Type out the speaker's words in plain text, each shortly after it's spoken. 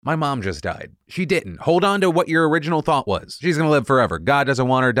My mom just died. She didn't. Hold on to what your original thought was. She's gonna live forever. God doesn't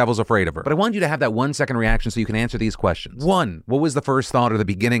want her, devil's afraid of her. But I want you to have that 1 second reaction so you can answer these questions. 1, what was the first thought or the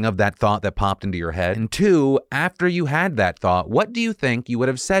beginning of that thought that popped into your head? And 2, after you had that thought, what do you think you would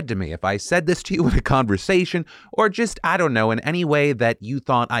have said to me if I said this to you in a conversation or just, I don't know, in any way that you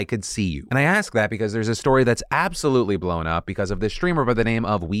thought I could see you? And I ask that because there's a story that's absolutely blown up because of this streamer by the name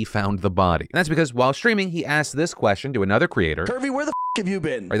of We Found the Body. And that's because while streaming, he asked this question to another creator. Curvy, where the have you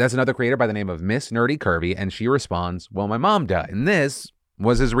been? Right, that's another creator by the name of Miss Nerdy Curvy, and she responds, well, my mom died. And this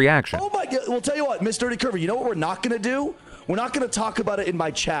was his reaction. Oh my God, well, tell you what, Miss Nerdy Curvy, you know what we're not gonna do? We're not gonna talk about it in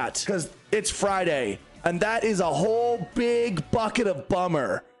my chat, because it's Friday, and that is a whole big bucket of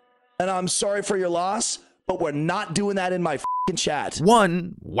bummer. And I'm sorry for your loss, but we're not doing that in my chat.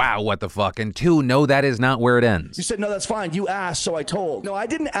 1, wow, what the fuck? And 2, no, that is not where it ends. You said, no, that's fine. You asked, so I told. No, I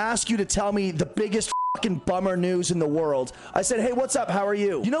didn't ask you to tell me the biggest fucking bummer news in the world. I said, hey, what's up? How are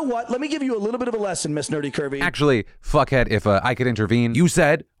you? You know what? Let me give you a little bit of a lesson, Miss Nerdy Curvy. Actually, fuckhead, if I could intervene, you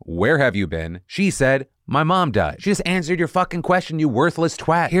said, where have you been? She said, my mom died. She just answered your fucking question, you worthless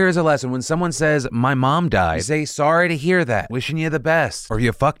twat. Here's a lesson. When someone says, my mom died, you say, sorry to hear that. Wishing you the best. Or if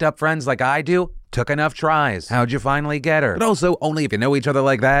you fucked up friends like I do, took enough tries. How'd you finally get her? But also, only if you know each other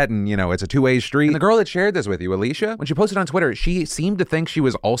like that and, you know, it's a two-way street. And the girl that shared this with you, Alicia, when she posted on Twitter, she seemed to think she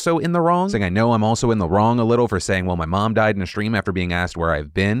was also in the wrong, saying, I know I'm also in the wrong a little for saying, well, my mom died in a stream after being asked where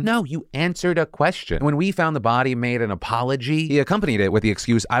I've been. No, you answered a question. And when We Found the Body made an apology, he accompanied it with the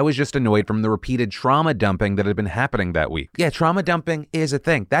excuse, I was just annoyed from the repeated trauma dumping that had been happening that week. Yeah, trauma dumping is a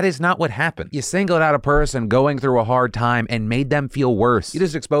thing. That is not what happened. You singled out a person going through a hard time and made them feel worse. You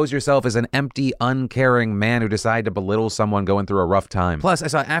just exposed yourself as an empty, uncaring man who decided to belittle someone going through a rough time. Plus, I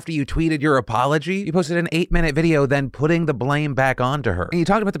saw after you tweeted your apology, you posted an 8-minute video then putting the blame back onto her. And you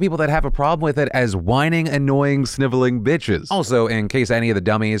talked about the people that have a problem with it as whining, annoying, sniveling bitches. Also, in case any of the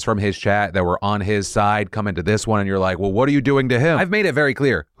dummies from his chat that were on his side come into this one and you're like, well, what are you doing to him? I've made it very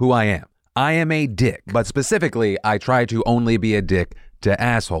clear who I am. I am a dick, but specifically, I try to only be a dick to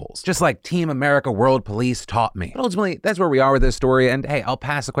assholes, just like Team America World Police taught me. But ultimately, that's where we are with this story, and hey, I'll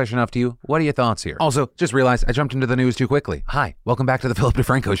pass the question off to you. What are your thoughts here? Also, just realized I jumped into the news too quickly. Hi, welcome back to the Philip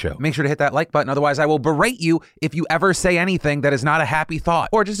DeFranco Show. Make sure to hit that like button, otherwise I will berate you if you ever say anything that is not a happy thought,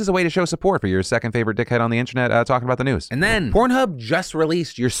 or just as a way to show support for your second favorite dickhead on the internet talking about the news. And then, Pornhub just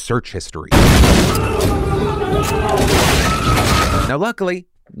released your search history. Now, luckily,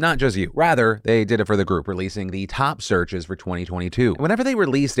 not just you. Rather, they did it for the group, releasing the top searches for 2022. Whenever they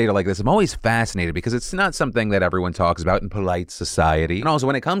release data like this, I'm always fascinated because it's not something that everyone talks about in polite society. And also,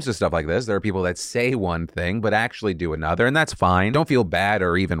 when it comes to stuff like this, there are people that say one thing but actually do another, and that's fine. Don't feel bad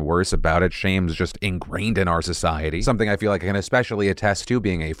or even worse about it. Shame's just ingrained in our society. Something I feel like I can especially attest to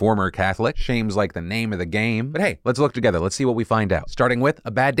being a former Catholic. Shame's like the name of the game. But hey, let's look together. Let's see what we find out. Starting with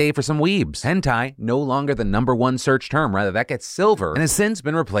a bad day for some weebs. Hentai, no longer the #1 search term. Rather, that gets silver and has since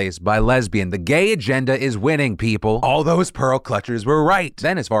been replaced by lesbian. The gay agenda is winning, people. All those pearl clutchers were right.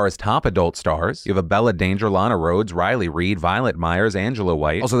 Then as far as top adult stars, you have Abella Danger, Lana Rhodes, Riley Reid, Violet Myers, Angela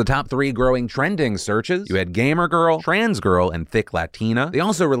White. Also the top 3 growing trending searches, you had gamer girl, trans girl, and thick Latina. They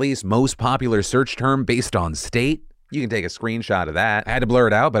also released most popular search term based on state. You can take a screenshot of that. I had to blur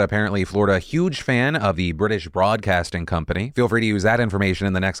it out, but apparently Florida, huge fan of the British Broadcasting Company. Feel free to use that information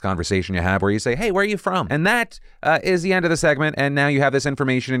in the next conversation you have where you say, hey, where are you from? And that is the end of the segment, and now you have this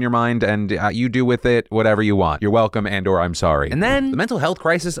information in your mind, and you do with it whatever you want. You're welcome and or I'm sorry. And then the mental health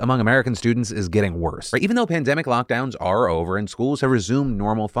crisis among American students is getting worse. Right? Even though pandemic lockdowns are over and schools have resumed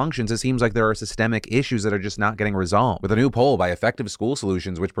normal functions, it seems like there are systemic issues that are just not getting resolved. With a new poll by Effective School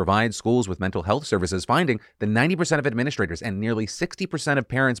Solutions, which provides schools with mental health services, finding that 90% of administrators and nearly 60% of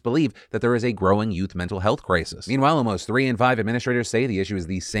parents believe that there is a growing youth mental health crisis. Meanwhile, almost 3 in 5 administrators say the issue is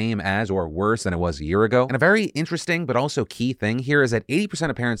the same as or worse than it was a year ago. And a very interesting but also key thing here is that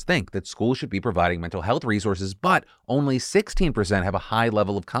 80% of parents think that schools should be providing mental health resources, but only 16% have a high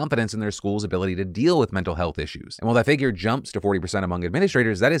level of confidence in their school's ability to deal with mental health issues. And while that figure jumps to 40% among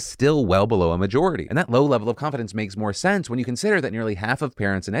administrators, that is still well below a majority. And that low level of confidence makes more sense when you consider that nearly half of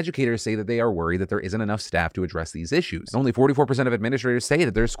parents and educators say that they are worried that there isn't enough staff to address these issues. And only 44% of administrators say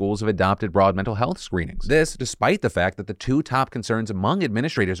that their schools have adopted broad mental health screenings. This, despite the fact that the 2 top concerns among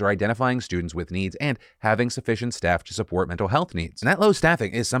administrators are identifying students with needs and having sufficient staff to support mental health needs. And that low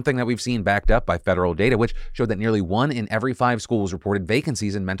staffing is something that we've seen backed up by federal data, which showed that nearly 1 in every 5 schools reported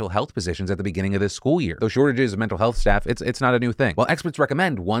vacancies in mental health positions at the beginning of this school year. Though shortages of mental health staff, it's not a new thing. While experts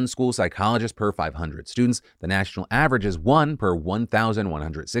recommend 1 school psychologist per 500 students, the national average is 1 per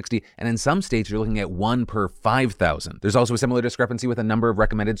 1,160, and in some states you're looking at 1 per 5,000 5,000. There's also a similar discrepancy with the number of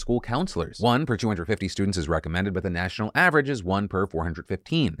recommended school counselors. 1 per 250 students is recommended, but the national average is 1 per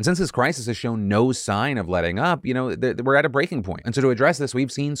 415. And since this crisis has shown no sign of letting up, we're at a breaking point. And so to address this,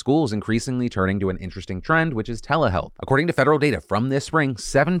 we've seen schools increasingly turning to an interesting trend, which is telehealth. According to federal data from this spring,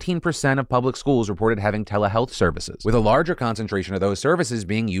 17% of public schools reported having telehealth services, with a larger concentration of those services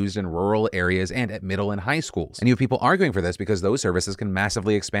being used in rural areas and at middle and high schools. And you have people arguing for this because those services can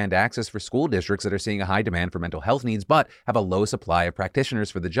massively expand access for school districts that are seeing a high demand for mental health needs, but have a low supply of practitioners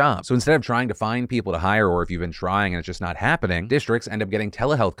for the job. So instead of trying to find people to hire, or if you've been trying and it's just not happening, districts end up getting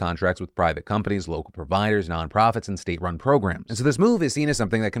telehealth contracts with private companies, local providers, nonprofits, and state-run programs. And so this move is seen as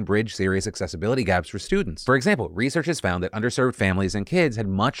something that can bridge serious accessibility gaps for students. For example, research has found that underserved families and kids had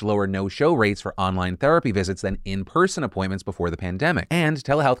much lower no-show rates for online therapy visits than in-person appointments before the pandemic. And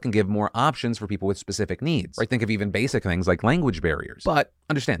telehealth can give more options for people with specific needs. Right? Think of even basic things like language barriers. But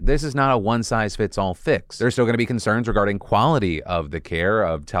understand, this is not a one-size-fits-all fix. There's still going to be concerns regarding quality of the care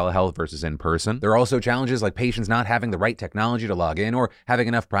of telehealth versus in-person. There are also challenges like patients not having the right technology to log in or having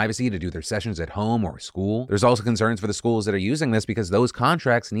enough privacy to do their sessions at home or school. There's also concerns for the schools that are using this because those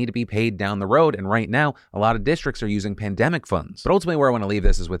contracts need to be paid down the road, and right now, a lot of districts are using pandemic funds. But ultimately, where I want to leave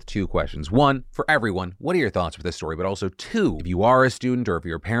this is with 2 questions. 1, for everyone, what are your thoughts with this story? But also 2, if you are a student or if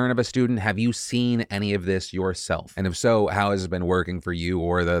you're a parent of a student, have you seen any of this yourself? And if so, how has it been working for you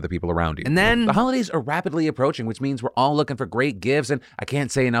or the people around you? And then the holidays are rapidly approaching, which means we're all looking for great gifts, and I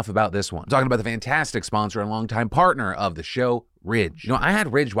can't say enough about this one. I'm talking about the fantastic sponsor and longtime partner of the show, Ridge. I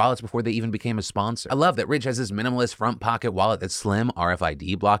had Ridge wallets before they even became a sponsor. I love that Ridge has this minimalist front pocket wallet that's slim,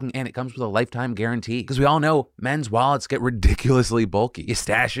 RFID blocking, and it comes with a lifetime guarantee. Because we all know men's wallets get ridiculously bulky. You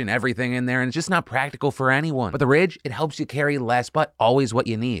stash in everything in there and it's just not practical for anyone. But the Ridge, it helps you carry less, but always what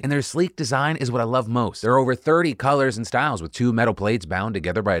you need. And their sleek design is what I love most. There are over 30 colors and styles with 2 metal plates bound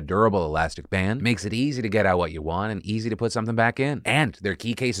together by a durable elastic band. Makes it easy to get out what you want and easy to put something back in. And their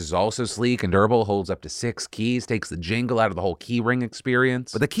key case is also sleek and durable, holds up to 6 keys, takes the jingle out of the whole key ring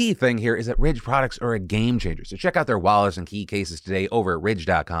experience. But the key thing here is that Ridge products are a game changer. So check out their wallets and key cases today over at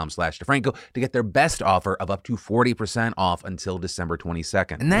ridge.com/DeFranco to get their best offer of up to 40% off until December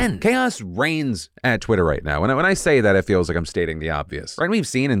 22nd. And then chaos reigns at Twitter right now. When I say that, it feels like I'm stating the obvious. Right? We've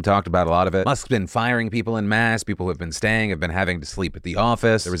seen and talked about a lot of it. Musk's been firing people en masse. People who have been staying have been having to sleep at the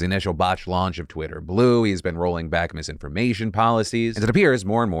office. There was the initial botched launch of Twitter Blue. He's been rolling back misinformation policies. As it appears,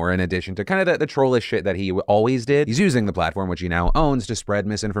 more and more, in addition to kind of the trollish shit that he always did, he's using the platform, which he now owns, to spread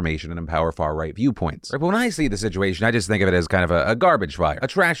misinformation and empower far-right viewpoints. Right? But when I see the situation, I just think of it as kind of a garbage fire, a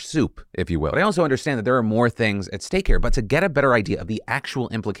trash soup, if you will. But I also understand that there are more things at stake here. But to get a better idea of the actual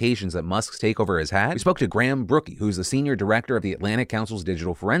implications that Musk's takeover has had, we spoke to Graham Brookie, who's the senior director of the Atlantic Council's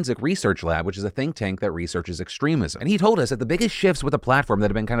Digital Forensic Research Lab, which is a think tank that researches extremism. And he told us that the biggest shifts with the platform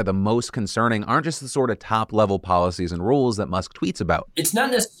that have been kind of the most concerning aren't just the sort of top-level policies and rules that Musk tweets about. It's not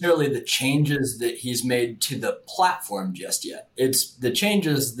necessarily the changes that he's made to the platform just yet. It's the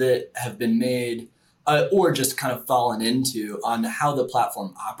changes that have been made or just kind of fallen into on how the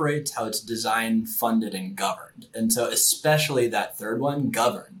platform operates, how it's designed, funded, and governed. And so especially that third one,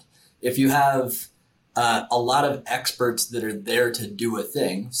 governed. If you have a lot of experts that are there to do a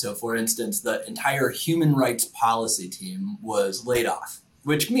thing, so for instance, the entire human rights policy team was laid off,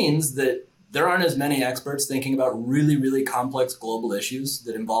 which means that there aren't as many experts thinking about really, really complex global issues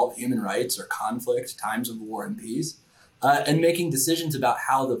that involve human rights or conflict, times of war and peace. And making decisions about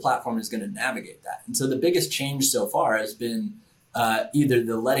how the platform is going to navigate that. And so the biggest change so far has been either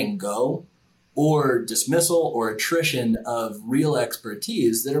the letting go or dismissal or attrition of real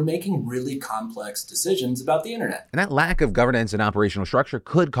expertise that are making really complex decisions about the internet. And that lack of governance and operational structure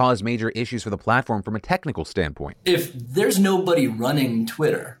could cause major issues for the platform from a technical standpoint. If there's nobody running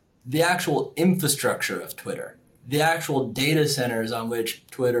Twitter, the actual infrastructure of Twitter, the actual data centers on which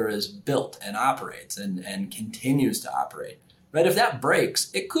Twitter is built and operates and continues to operate, right? If that breaks,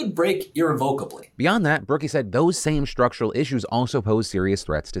 it could break irrevocably. Beyond that, Brookie said those same structural issues also pose serious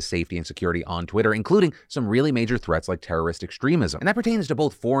threats to safety and security on Twitter, including some really major threats like terrorist extremism. And that pertains to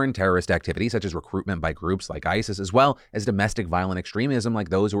both foreign terrorist activity, such as recruitment by groups like ISIS, as well as domestic violent extremism like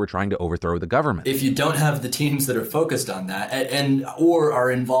those who are trying to overthrow the government. If you don't have the teams that are focused on that and or are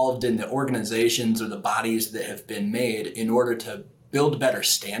involved in the organizations or the bodies that have been made in order to build better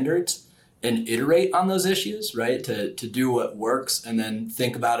standards and iterate on those issues, right? To do what works and then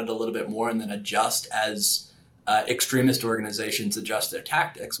think about it a little bit more and then adjust as extremist organizations adjust their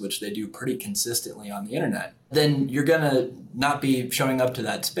tactics, which they do pretty consistently on the internet. then you're going to not be showing up to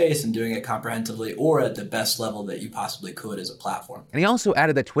that space and doing it comprehensively or at the best level that you possibly could as a platform. And he also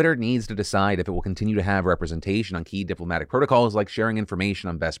added that Twitter needs to decide if it will continue to have representation on key diplomatic protocols like sharing information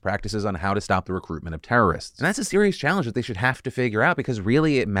on best practices on how to stop the recruitment of terrorists. And that's a serious challenge that they should have to figure out, because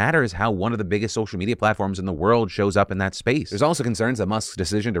really it matters how one of the biggest social media platforms in the world shows up in that space. There's also concerns that Musk's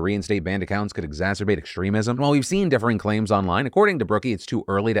decision to reinstate banned accounts could exacerbate extremism. And while we've seen differing claims online, according to Brookie, it's too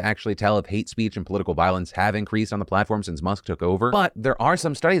early to actually tell if hate speech and political violence have increased on the platform since Musk took over. But there are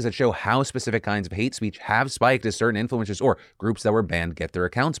some studies that show how specific kinds of hate speech have spiked as certain influencers or groups that were banned get their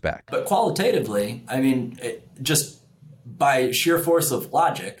accounts back. But qualitatively, I mean, just by sheer force of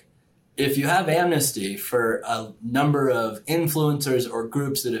logic, if you have amnesty for a number of influencers or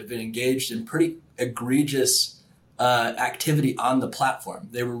groups that have been engaged in pretty egregious activity on the platform,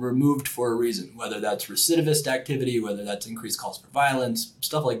 they were removed for a reason, whether that's recidivist activity, whether that's increased calls for violence,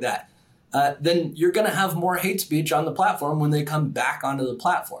 stuff like that. Then you're going to have more hate speech on the platform when they come back onto the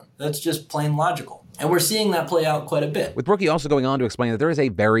platform. That's just plain logical. And we're seeing that play out quite a bit. With Brookie also going on to explain that there is a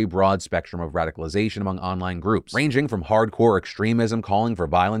very broad spectrum of radicalization among online groups, ranging from hardcore extremism calling for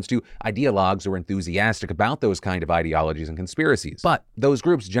violence to ideologues who are enthusiastic about those kind of ideologies and conspiracies. But those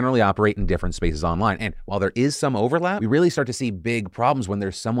groups generally operate in different spaces online. And while there is some overlap, we really start to see big problems when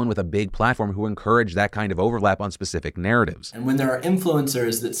there's someone with a big platform who encourage that kind of overlap on specific narratives. And when there are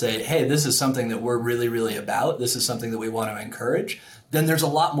influencers that say, hey, this is something that we're really, really about, this is something that we want to encourage, then there's a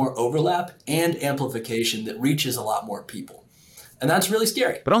lot more overlap and amplification that reaches a lot more people. And that's really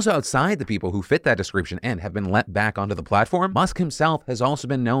scary. But also outside the people who fit that description and have been let back onto the platform, Musk himself has also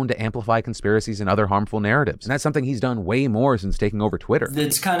been known to amplify conspiracies and other harmful narratives. And that's something he's done way more since taking over Twitter.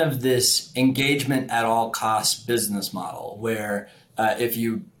 It's kind of this engagement at all costs business model where if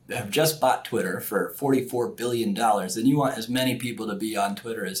you have just bought Twitter for $44 billion, then you want as many people to be on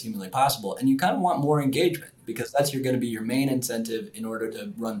Twitter as humanly possible. And you kind of want more engagement because that's going to be your main incentive in order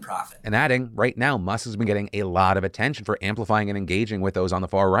to run profit. And adding, right now, Musk has been getting a lot of attention for amplifying and engaging with those on the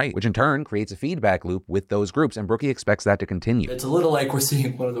far right, which in turn creates a feedback loop with those groups. And Brookie expects that to continue. It's a little like we're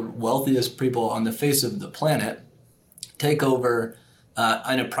seeing one of the wealthiest people on the face of the planet take over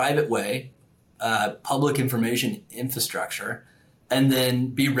in a private way, public information infrastructure, and then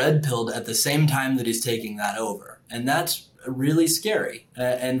be red-pilled at the same time that he's taking that over. And that's really scary.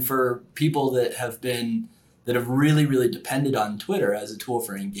 And for people that have really, really depended on Twitter as a tool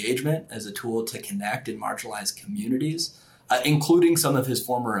for engagement, as a tool to connect in marginalized communities, including some of his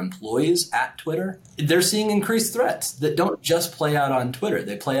former employees at Twitter, they're seeing increased threats that don't just play out on Twitter.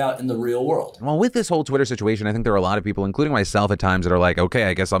 They play out in the real world. Well, with this whole Twitter situation, I think there are a lot of people, including myself at times, that are like, okay,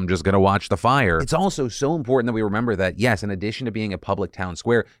 I guess I'm just going to watch the fire. It's also so important that we remember that, yes, in addition to being a public town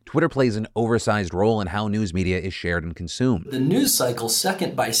square, Twitter plays an oversized role in how news media is shared and consumed. The news cycle,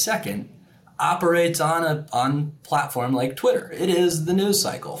 second by second, operates on a platform like Twitter. It is the news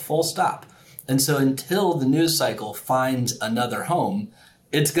cycle, full stop. And so until the news cycle finds another home,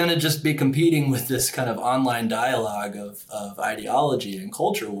 it's going to just be competing with this kind of online dialogue of ideology and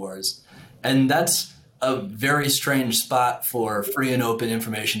culture wars. And that's a very strange spot for free and open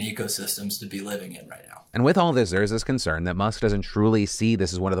information ecosystems to be living in right now. And with all this, there's this concern that Musk doesn't truly see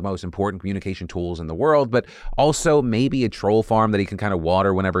this as one of the most important communication tools in the world, but also maybe a troll farm that he can kind of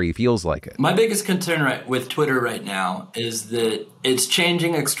water whenever he feels like it. My biggest concern with Twitter right now is that it's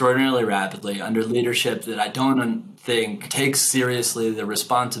changing extraordinarily rapidly under leadership that I don't think takes seriously the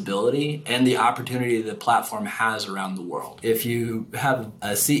responsibility and the opportunity the platform has around the world. If you have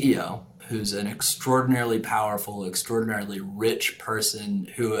a CEO who's an extraordinarily powerful, extraordinarily rich person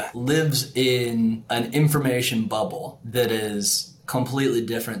who lives in an information bubble that is completely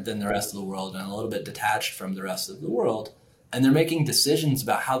different than the rest of the world and a little bit detached from the rest of the world, and they're making decisions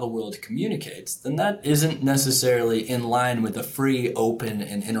about how the world communicates, then that isn't necessarily in line with a free, open,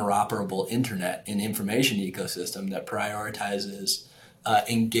 and interoperable internet and information ecosystem that prioritizes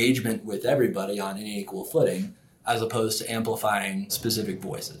engagement with everybody on an equal footing, as opposed to amplifying specific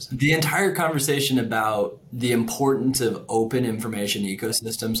voices. The entire conversation about the importance of open information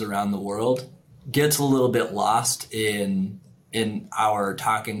ecosystems around the world gets a little bit lost in our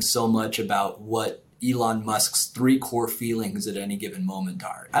talking so much about what Elon Musk's 3 core feelings at any given moment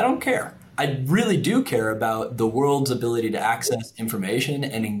are. I don't care. I really do care about the world's ability to access information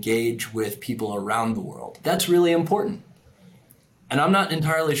and engage with people around the world. That's really important. And I'm not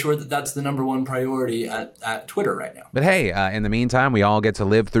entirely sure that that's the number one priority at Twitter right now. But hey, in the meantime, we all get to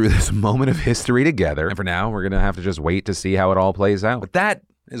live through this moment of history together. And for now, we're going to have to just wait to see how it all plays out. But that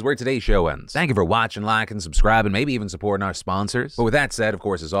is where today's show ends. Thank you for watching, liking, subscribing, maybe even supporting our sponsors. But with that said, of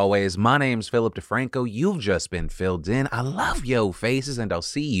course, as always, my name's Philip DeFranco. You've just been filled in. I love yo faces, and I'll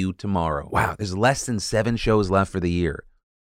see you tomorrow. Wow, there's less than 7 shows left for the year.